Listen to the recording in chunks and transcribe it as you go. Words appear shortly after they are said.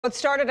What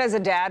started as a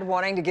dad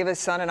wanting to give his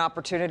son an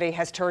opportunity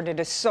has turned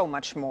into so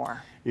much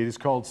more. It is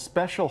called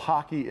Special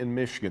Hockey in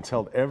Michigan. It's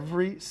held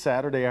every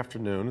Saturday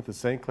afternoon at the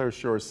St. Clair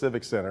Shores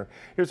Civic Center.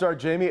 Here's our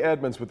Jamie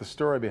Edmonds with the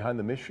story behind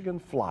the Michigan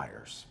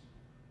Flyers.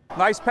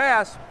 Nice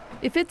pass.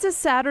 If it's a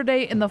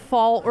Saturday in the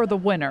fall or the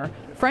winter,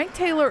 Frank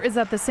Taylor is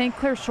at the St.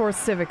 Clair Shores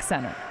Civic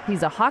Center.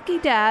 He's a hockey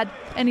dad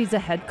and he's a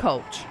head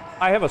coach.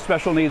 I have a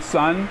special needs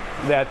son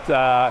that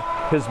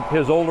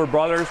his older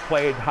brothers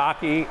played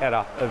hockey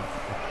at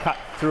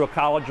through a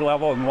college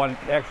level, and one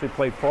actually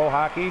played pro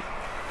hockey.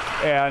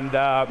 And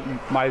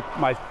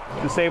my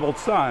disabled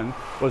son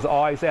was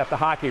always at the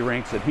hockey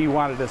rinks, and he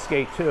wanted to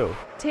skate too.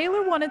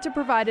 Taylor wanted to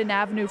provide an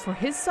avenue for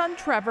his son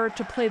Trevor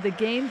to play the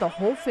game the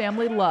whole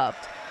family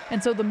loved.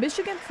 And so the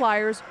Michigan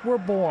Flyers were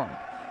born.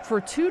 For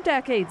 2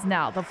 decades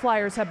now, the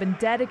Flyers have been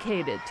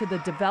dedicated to the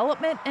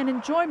development and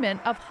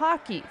enjoyment of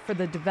hockey for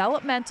the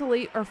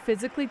developmentally or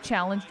physically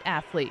challenged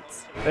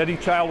athletes. Any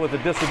child with a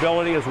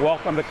disability is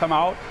welcome to come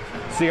out,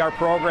 see our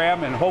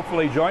program, and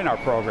hopefully join our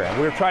program.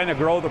 We're trying to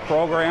grow the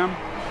program.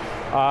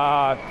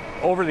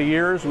 Over the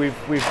years, we've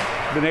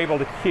been able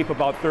to keep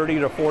about 30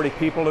 to 40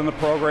 people in the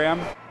program.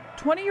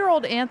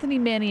 20-year-old Anthony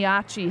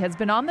Maniaci has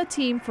been on the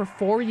team for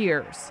 4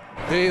 years.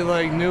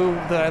 They knew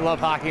that I love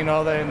hockey and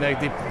all that, and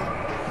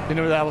they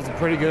knew that I was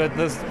pretty good at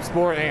this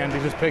sport, and they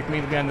just picked me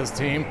to be on this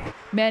team.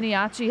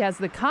 Maniaci has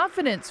the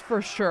confidence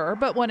for sure,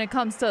 but when it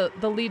comes to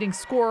the leading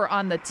scorer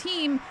on the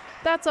team,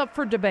 that's up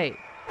for debate.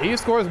 He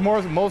scores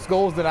most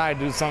goals than I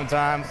do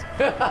sometimes.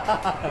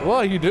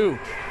 Well, you do.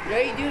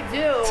 Yeah, you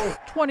do.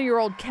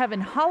 20-year-old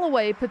Kevin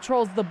Holloway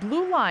patrols the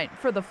blue line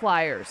for the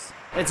Flyers.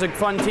 It's a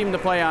fun team to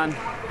play on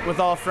with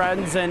all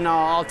friends and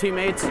all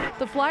teammates.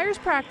 The Flyers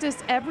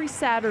practice every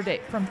Saturday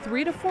from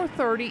 3 to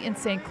 4:30 in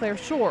St. Clair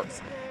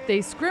Shores.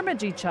 They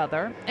scrimmage each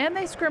other, and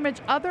they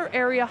scrimmage other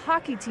area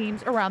hockey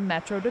teams around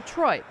Metro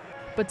Detroit.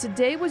 But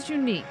today was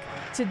unique.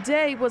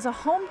 Today was a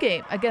home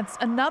game against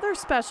another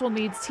special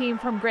needs team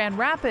from Grand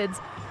Rapids,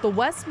 the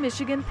West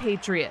Michigan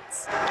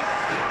Patriots.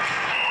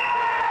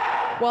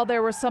 While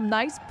there were some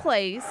nice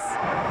plays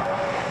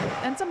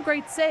and some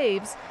great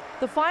saves,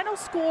 the final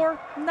score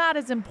not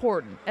as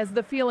important as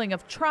the feeling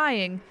of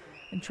trying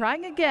and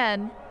trying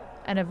again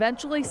and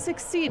eventually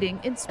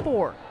succeeding in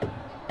sport.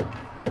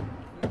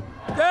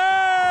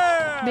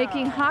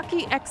 Making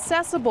hockey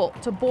accessible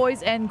to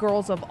boys and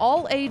girls of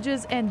all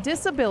ages and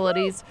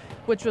disabilities,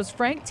 which was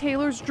Frank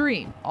Taylor's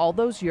dream all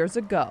those years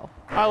ago.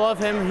 I love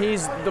him.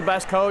 He's the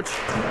best coach.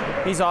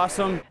 He's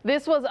awesome.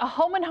 This was a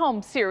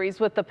home-and-home series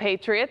with the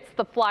Patriots.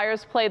 The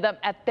Flyers play them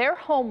at their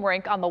home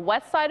rink on the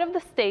west side of the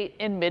state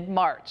in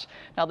mid-March.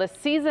 Now, the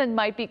season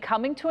might be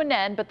coming to an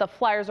end, but the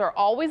Flyers are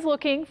always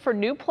looking for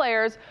new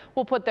players.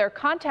 We'll put their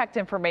contact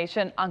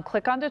information on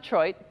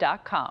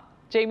clickondetroit.com.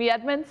 Jamie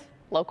Edmonds,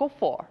 Local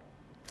 4.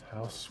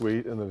 How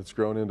sweet, and then it's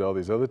grown into all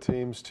these other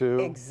teams too.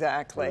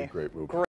 Exactly. Great move.